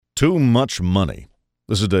Too much money.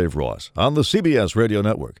 This is Dave Ross on the CBS Radio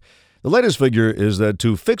Network. The latest figure is that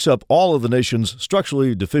to fix up all of the nation's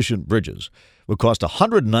structurally deficient bridges would cost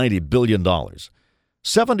 $190 billion.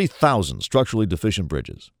 70,000 structurally deficient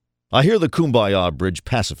bridges. I hear the Kumbaya bridge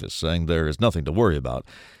pacifists saying there is nothing to worry about,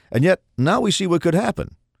 and yet now we see what could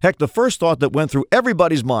happen. Heck, the first thought that went through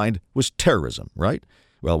everybody's mind was terrorism, right?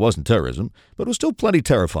 Well, it wasn't terrorism, but it was still plenty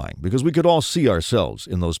terrifying because we could all see ourselves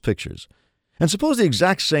in those pictures. And suppose the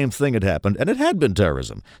exact same thing had happened, and it had been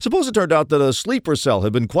terrorism. Suppose it turned out that a sleeper cell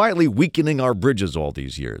had been quietly weakening our bridges all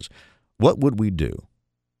these years. What would we do?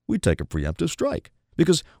 We'd take a preemptive strike,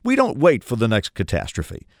 because we don't wait for the next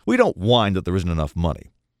catastrophe. We don't whine that there isn't enough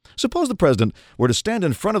money. Suppose the president were to stand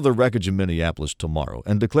in front of the wreckage in Minneapolis tomorrow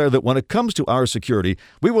and declare that when it comes to our security,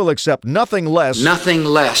 we will accept nothing less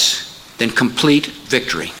than complete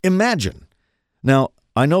victory. Imagine. Now,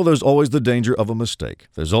 I know there's always the danger of a mistake.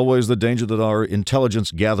 There's always the danger that our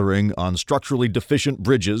intelligence gathering on structurally deficient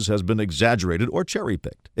bridges has been exaggerated or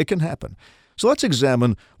cherry-picked. It can happen. So let's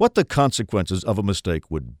examine what the consequences of a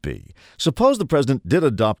mistake would be. Suppose the president did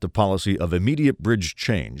adopt a policy of immediate bridge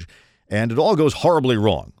change, and it all goes horribly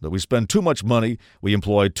wrong, that we spend too much money, we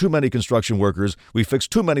employ too many construction workers, we fix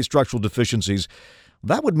too many structural deficiencies.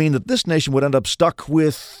 That would mean that this nation would end up stuck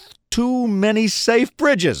with too many safe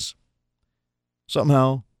bridges.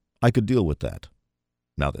 Somehow, I could deal with that.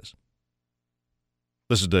 Now this.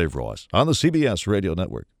 This is Dave Ross on the CBS Radio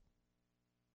Network.